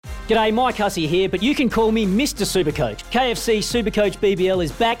G'day, Mike Hussey here, but you can call me Mr. Supercoach. KFC Supercoach BBL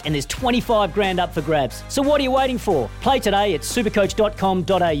is back and there's 25 grand up for grabs. So what are you waiting for? Play today at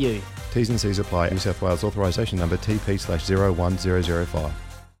supercoach.com.au. T's and C's apply. New South Wales authorisation number TP/01005.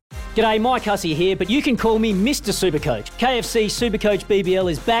 G'day, Mike Hussey here, but you can call me Mr. Supercoach. KFC Supercoach BBL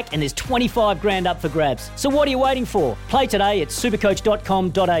is back and there's 25 grand up for grabs. So what are you waiting for? Play today at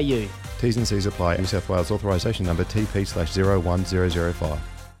supercoach.com.au. T's and C's apply. New South Wales authorisation number TP/01005.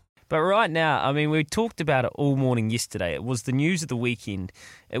 But right now, I mean, we talked about it all morning yesterday. It was the news of the weekend.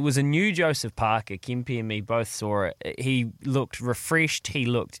 It was a new Joseph Parker. Kempe and me both saw it. He looked refreshed. He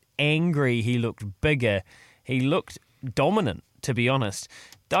looked angry. He looked bigger. He looked dominant, to be honest.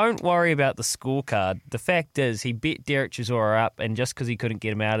 Don't worry about the scorecard. The fact is, he bet Derek Chisora up, and just because he couldn't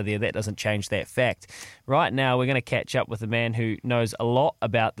get him out of there, that doesn't change that fact. Right now, we're going to catch up with a man who knows a lot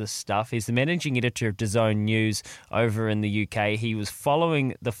about this stuff. He's the managing editor of DAZN News over in the UK. He was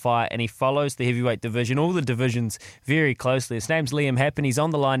following the fight, and he follows the heavyweight division, all the divisions, very closely. His name's Liam Happen. He's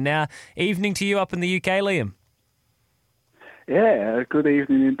on the line now. Evening to you up in the UK, Liam. Yeah, good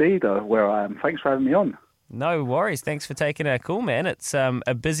evening indeed, where I am. Thanks for having me on. No worries. Thanks for taking our call, man. It's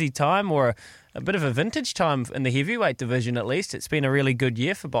a busy time, or a bit of a vintage time in the heavyweight division at least. It's been a really good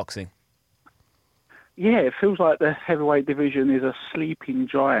year for boxing. Yeah, it feels like the heavyweight division is a sleeping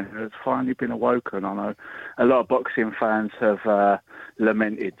giant that's finally been awoken. I know a lot of boxing fans have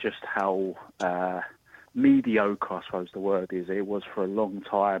lamented just how mediocre, I suppose the word is, it was for a long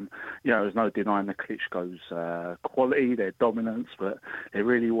time. You know, there's no denying the Klitschko's quality, their dominance, but there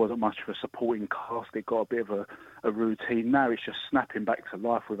really wasn't much of a supporting cast. It got a bit of a routine. Now it's just snapping back to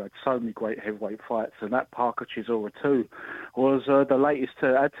life. We've had so many great heavyweight fights, and that Parker Chisora 2 was the latest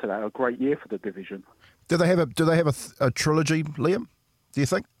to add to that. A great year for the division. Do they have a trilogy, Liam, do you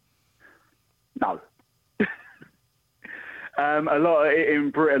think? No. A lot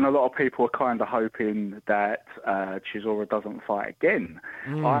in Britain, a lot of people are kind of hoping that Chisora doesn't fight again.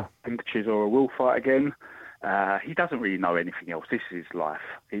 I think Chisora will fight again. He doesn't really know anything else. This is his life.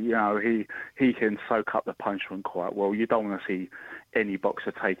 He can soak up the punishment quite well. You don't want to see any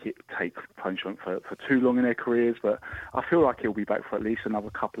boxer take punishment for too long in their careers, but I feel like he'll be back for at least another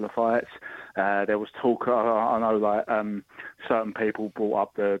couple of fights. There was talk, I know, like certain people brought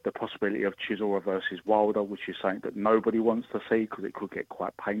up the possibility of Chisora versus Wilder, which is something that nobody wants to see because it could get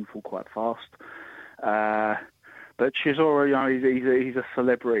quite painful quite fast. But Chisora, he's a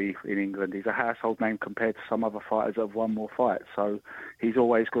celebrity in England. He's a household name compared to some other fighters that have won more fights. So he's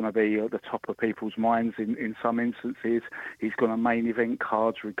always going to be at the top of people's minds in some instances. He's going to main event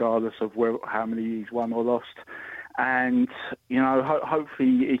cards regardless of how many he's won or lost. And,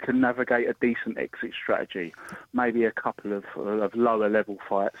 hopefully he can navigate a decent exit strategy. Maybe a couple of lower level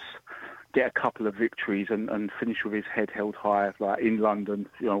fights, get a couple of victories and finish with his head held high, like in London,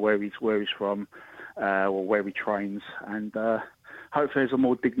 where he's from. Or where he trains, and hopefully there's a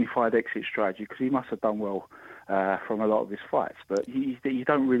more dignified exit strategy because he must have done well from a lot of his fights. But you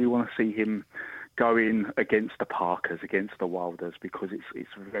don't really want to see him going against the Parkers, against the Wilders, because it's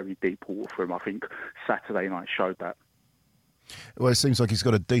very deep water for him. I think Saturday night showed that. Well, it seems like he's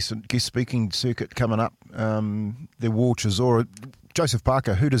got a decent guest speaking circuit coming up. The War Chisora. Joseph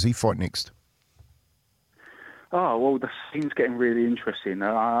Parker, who does he fight next? Oh, well, the scene's getting really interesting.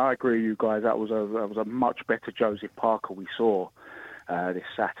 I agree with you guys. That was a much better Joseph Parker we saw this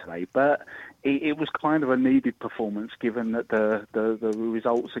Saturday. But it was kind of a needed performance given that the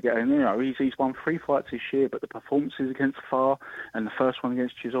results are getting, he's won 3 fights this year, but the performances against Farr and the first one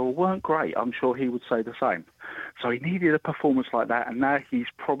against Chisora weren't great. I'm sure he would say the same. So he needed a performance like that, and now he's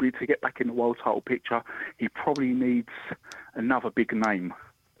probably, to get back in the world title picture, he probably needs another big name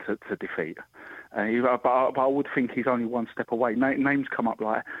to defeat. But I would think he's only one step away. Names come up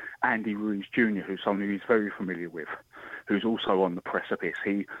like Andy Ruiz Jr., who's someone who he's very familiar with, who's also on the precipice.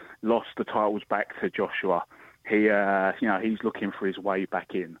 He lost the titles back to Joshua. He's looking for his way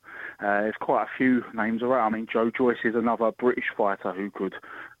back in. There's quite a few names around. I mean, Joe Joyce is another British fighter who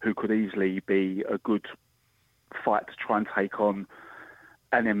could easily be a good fight to try and take on,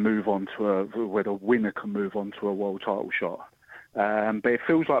 and then move on to where the winner can move on to a world title shot. But it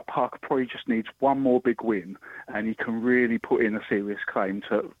feels like Parker probably just needs one more big win, and he can really put in a serious claim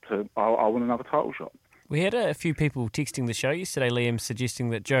to I want another title shot. We had a few people texting the show yesterday, Liam, suggesting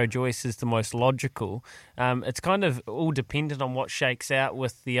that Joe Joyce is the most logical. It's kind of all dependent on what shakes out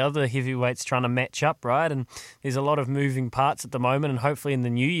with the other heavyweights trying to match up, right? And there's a lot of moving parts at the moment, and hopefully in the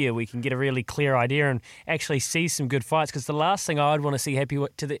new year we can get a really clear idea and actually see some good fights, because the last thing I would want to see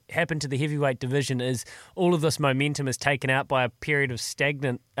happen to the heavyweight division is all of this momentum is taken out by a period of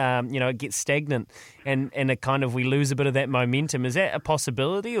stagnant, it gets stagnant and we lose a bit of that momentum. Is that a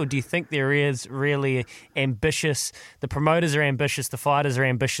possibility, or do you think there is really ambitious, the promoters are ambitious, the fighters are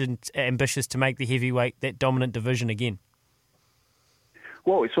ambitious to make the heavyweight that dominant division again?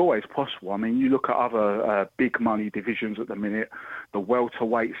 Well, it's always possible. I mean, you look at other big money divisions at the minute, the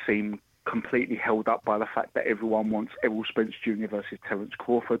welterweights seem completely held up by the fact that everyone wants Errol Spence Jr. versus Terence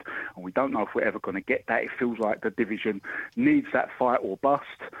Crawford, and we don't know if we're ever going to get that. It feels like the division needs that fight or bust.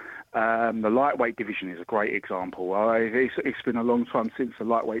 The lightweight division is a great example. It's been a long time since the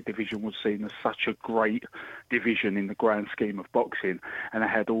lightweight division was seen as such a great division in the grand scheme of boxing, and they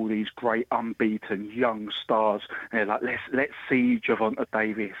had all these great unbeaten young stars. And they're like, let's see Gervonta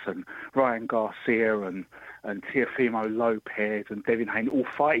Davis and Ryan Garcia and Teofimo Lopez and Devin Haney all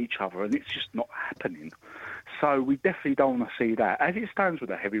fight each other, and it's just not happening. So we definitely don't want to see that. As it stands with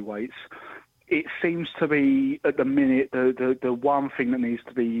the heavyweights, it seems to be, at the minute, the one thing that needs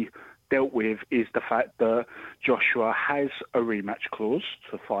to be dealt with is the fact that Joshua has a rematch clause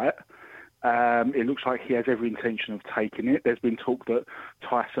to fight. It looks like he has every intention of taking it. There's been talk that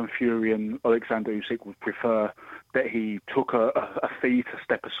Tyson Fury and Alexander Usyk would prefer that he took a fee to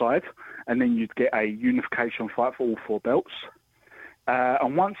step aside, and then you'd get a unification fight for all 4 belts.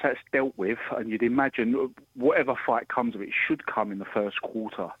 And once that's dealt with, and you'd imagine whatever fight comes of it should come in the first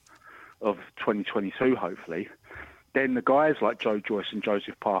quarter of 2022, hopefully, then the guys like Joe Joyce and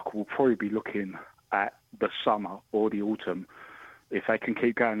Joseph Parker will probably be looking at the summer or the autumn. If they can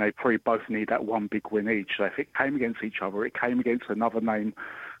keep going, they probably both need that one big win each. So if it came against each other, it came against another name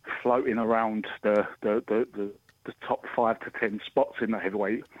floating around the top 5 to 10 spots in the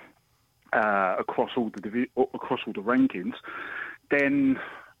heavyweight across all the rankings, then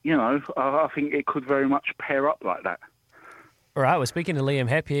I think it could very much pair up like that. All right, we're speaking to Liam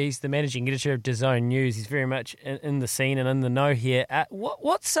Happy. He's the managing editor of DAZN News. He's very much in the scene and in the know here.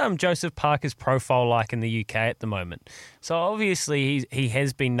 What's Joseph Parker's profile like in the UK at the moment? So obviously he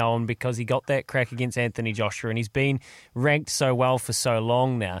has been known because he got that crack against Anthony Joshua, and he's been ranked so well for so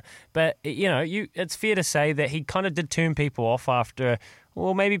long now. But it's fair to say that he kind of did turn people off after.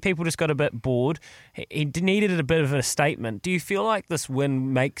 Well, maybe people just got a bit bored. He needed a bit of a statement. Do you feel like this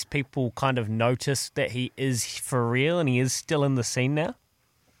win makes people kind of notice that he is for real and he is still in the scene now?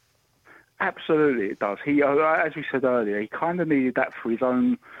 Absolutely, it does. He, as we said earlier, he kind of needed that for his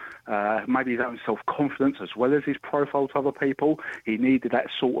own, maybe his own self-confidence as well as his profile to other people. He needed that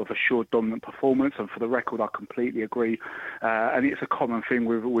sort of assured dominant performance, and for the record, I completely agree. And it's a common thing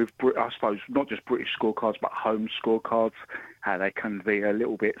with I suppose, not just British scorecards, but home scorecards, how they can be a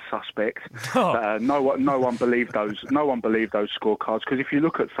little bit suspect. But, no one believed those. No one believed those scorecards, because if you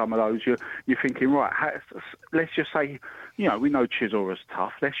look at some of those, you're thinking, right, let's just say, we know Chisora's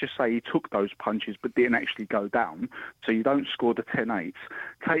tough. Let's just say he took those punches but didn't actually go down, so you don't score the 10-8s.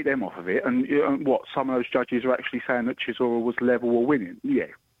 Take them off of it, and some of those judges are actually saying that Chisora was level or winning. Yeah,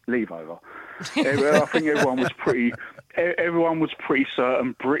 leave over. I think everyone was pretty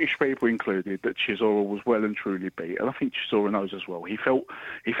certain, British people included, that Chisora was well and truly beat, and I think Chisora knows as well. He felt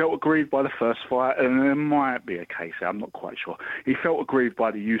aggrieved by the first fight, and there might be a case there, I'm not quite sure. He felt aggrieved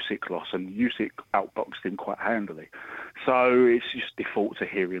by the Usyk loss, and Usyk outboxed him quite handily. So it's just default to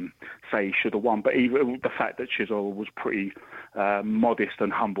hear him say he should have won. But even the fact that Chisora was pretty modest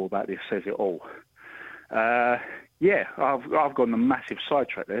and humble about this says it all. I've gone a massive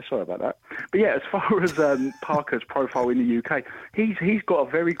sidetrack there. Sorry about that. But yeah, as far as Parker's profile in the UK, he's got a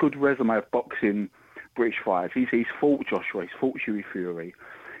very good resume of boxing British fighters. He's fought Joshua, he's fought Hughie Fury,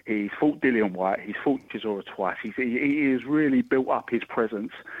 he's fought Dillian Whyte, he's fought Chisora twice. He has really built up his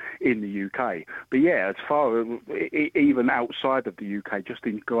presence in the UK. But yeah, as far as even outside of the UK, just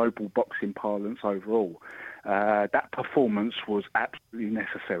in global boxing parlance overall, that performance was absolutely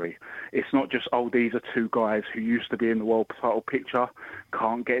necessary. It's not just, these are two guys who used to be in the world title picture,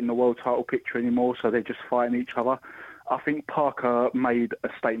 can't get in the world title picture anymore, so they're just fighting each other. I think Parker made a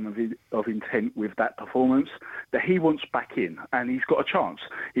statement of intent with that performance that he wants back in, and he's got a chance.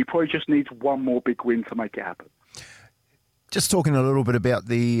 He probably just needs one more big win to make it happen. Just talking a little bit about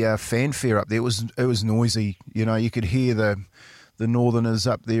the fanfare up there, it was noisy. You could hear the Northerners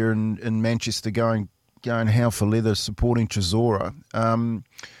up there in Manchester going hell for leather, supporting Chisora.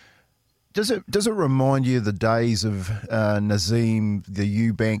 Does it remind you of the days of Nazim, the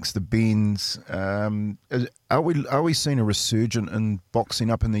Eubanks, the Benns? Are we seeing a resurgence in boxing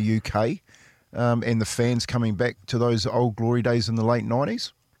up in the UK, and the fans coming back to those old glory days in the late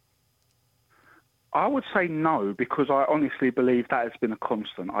 90s? I would say no, because I honestly believe that has been a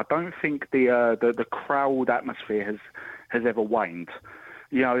constant. I don't think the crowd atmosphere has ever waned.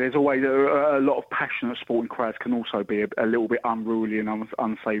 You know, there's always a lot of passionate sporting crowds can also be a little bit unruly and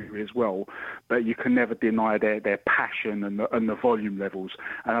unsavoury as well. But you can never deny their passion and the volume levels.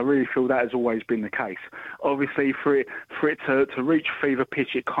 And I really feel that has always been the case. Obviously, for it to reach fever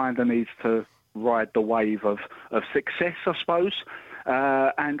pitch, it kind of needs to ride the wave of success, I suppose.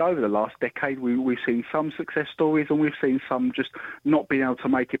 And over the last decade, we've seen some success stories and we've seen some just not being able to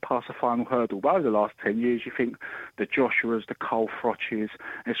make it past the final hurdle. But over the last 10 years, you think the Joshuas, the Cole Froches,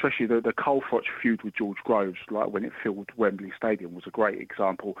 and especially the Cole Froch feud with George Groves, like when it filled Wembley Stadium, was a great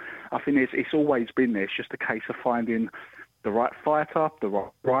example. I think it's always been there. It's just a case of finding the right fighter, the right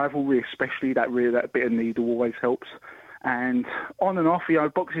rivalry, especially that bit of needle always helps. And on and off, you know,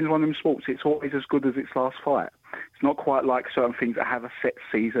 boxing is one of them sports. It's always as good as its last fight. It's not quite like certain things that have a set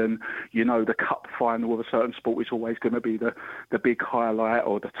season. You know, the cup final of a certain sport is always going to be the big highlight,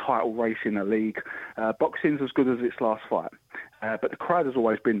 or the title race in a league. Boxing's as good as its last fight. But the crowd has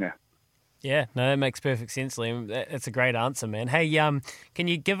always been there. Yeah, no, that makes perfect sense, Liam. That's a great answer, man. Hey, can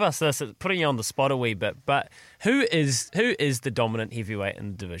you give us this, putting you on the spot a wee bit, but who is the dominant heavyweight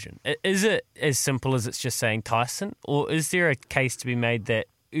in the division? Is it as simple as it's just saying Tyson, or is there a case to be made that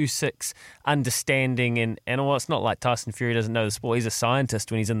Usyk's understanding and well, it's not like Tyson Fury doesn't know the sport. He's a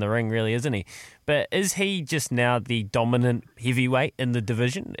scientist when he's in the ring, really, isn't he? But is he just now the dominant heavyweight in the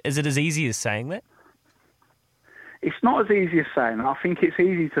division? Is it as easy as saying that? It's not as easy as saying. I think it's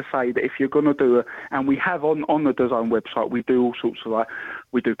easy to say that if you're going to do it, and we have on the DAZN website, we do all sorts of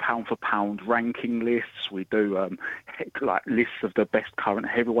we do pound for pound ranking lists, we do like lists of the best current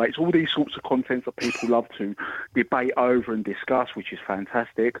heavyweights, all these sorts of contents that people love to debate over and discuss, which is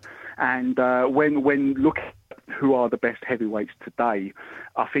fantastic. And when looking at who are the best heavyweights today,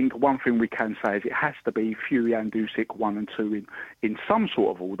 I think one thing we can say is it has to be Fury and Usyk 1 and 2 in some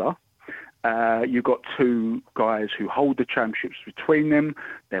sort of order. You've got two guys who hold the championships between them.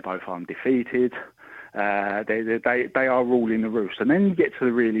 They're both undefeated. They are ruling the roost. And then you get to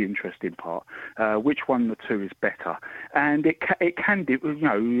the really interesting part. Which one of the two is better? And it can, you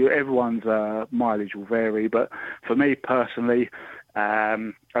know, everyone's mileage will vary. But for me personally,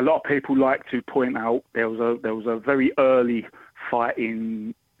 a lot of people like to point out there was a very early fight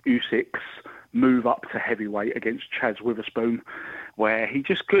in Usyk's move up to heavyweight against Chaz Witherspoon, where he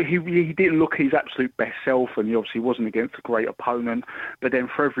didn't look his absolute best self, and he obviously wasn't against a great opponent. But then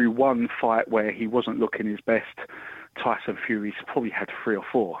for every one fight where he wasn't looking his best, Tyson Fury's probably had 3 or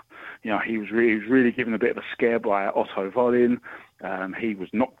 4. You know, he was really given a bit of a scare by Otto Wallin. He was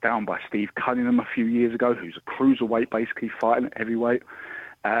knocked down by Steve Cunningham a few years ago, who's a cruiserweight basically fighting at heavyweight.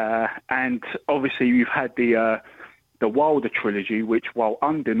 And obviously you've had the Wilder trilogy, which, while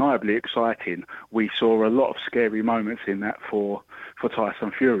undeniably exciting, we saw a lot of scary moments in that for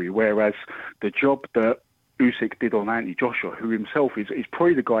Tyson Fury. Whereas the job that Usyk did on Anthony Joshua, who himself is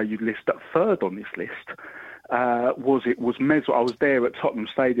probably the guy you'd list at third on this list, was mesmerising. I was there at Tottenham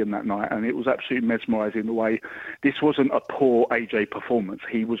Stadium that night, and it was absolutely mesmerising the way this wasn't a poor AJ performance.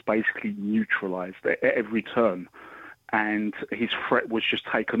 He was basically neutralised at every turn, and his threat was just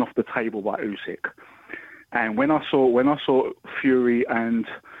taken off the table by Usyk. And when I saw Fury and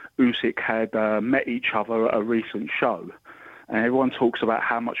Usyk had met each other at a recent show, and everyone talks about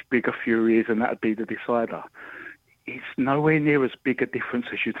how much bigger Fury is and that would be the decider, it's nowhere near as big a difference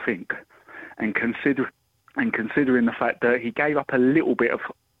as you'd think. And considering the fact that he gave up a little bit of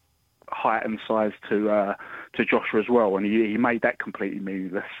height and size to Joshua as well, and he made that completely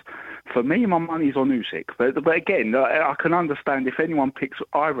meaningless. For me, my money's on Usyk. But again, I can understand if anyone picks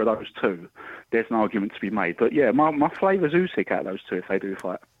either of those two, there's an argument to be made. But yeah, my flavour's Usyk out of those two if they do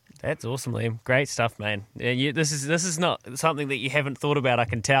fight. That's awesome, Liam. Great stuff, man. This is not something that you haven't thought about, I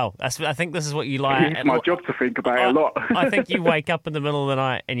can tell. I think this is what you like. It's my job to think about it a lot. I think you wake up in the middle of the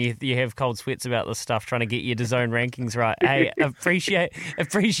night and you have cold sweats about this stuff, trying to get your DAZN rankings right. Hey, appreciate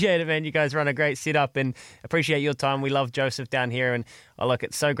it, man. You guys run a great setup and appreciate your time. We love Joseph down here, and look,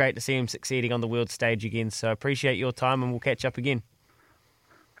 it's so great to see him succeeding on the world stage again. So appreciate your time, and we'll catch up again.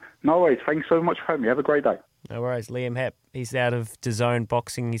 No worries. Thanks so much for having me. Have a great day. No worries. Liam Happ, he's out of DAZN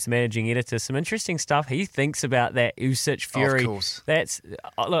Boxing. He's managing editor. Some interesting stuff he thinks about that Usyk Fury. Of course. That's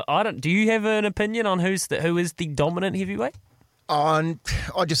look. Do you have an opinion on who is the dominant heavyweight? I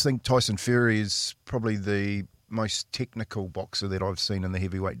just think Tyson Fury is probably the most technical boxer that I've seen in the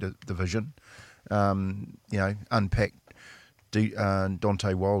heavyweight division. Unpacked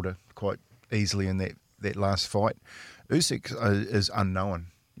Deontay Wilder quite easily in that last fight. Usyk is unknown.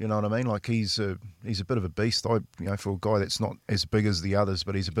 You know what I mean? Like he's a bit of a beast. For a guy that's not as big as the others,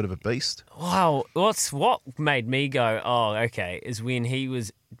 but he's a bit of a beast. Wow, what made me go, oh, okay, is when he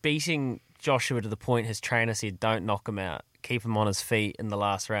was beating Joshua to the point his trainer said, don't knock him out, keep him on his feet in the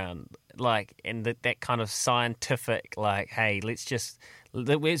last round. And that kind of scientific, hey,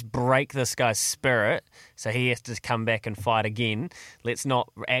 let's break this guy's spirit so he has to come back and fight again. Let's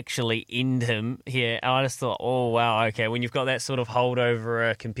not actually end him here. And I just thought, oh, wow, okay, when you've got that sort of hold over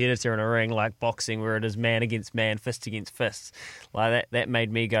a competitor in a ring like boxing where it is man against man, fist against fist, that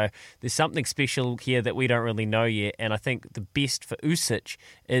made me go, there's something special here that we don't really know yet. And I think the best for Usyk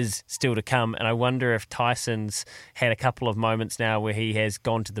is still to come. And I wonder if Tyson's had a couple of moments now where he has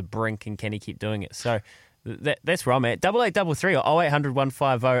gone to the brink and can he keep doing it. So that's where I'm at. 8833 or 0800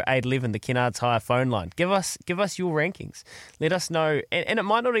 150 811, the Kennards Hire phone line. Give us your rankings. Let us know, and it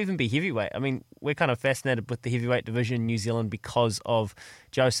might not even be heavyweight. I mean, we're kind of fascinated with the heavyweight division in New Zealand because of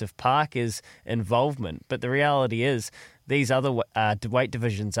Joseph Parker's involvement. But the reality is these other weight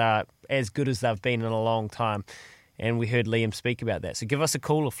divisions are as good as they've been in a long time. And we heard Liam speak about that. So give us a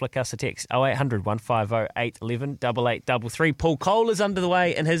call or flick us a text. 0800 150 811 8833. Paul Cole is under the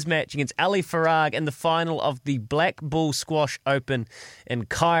way in his match against Ali Farag in the final of the Black Bull Squash Open in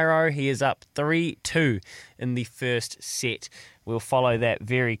Cairo. He is up 3-2 in the first set. We'll follow that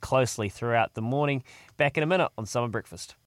very closely throughout the morning. Back in a minute on Summer Breakfast.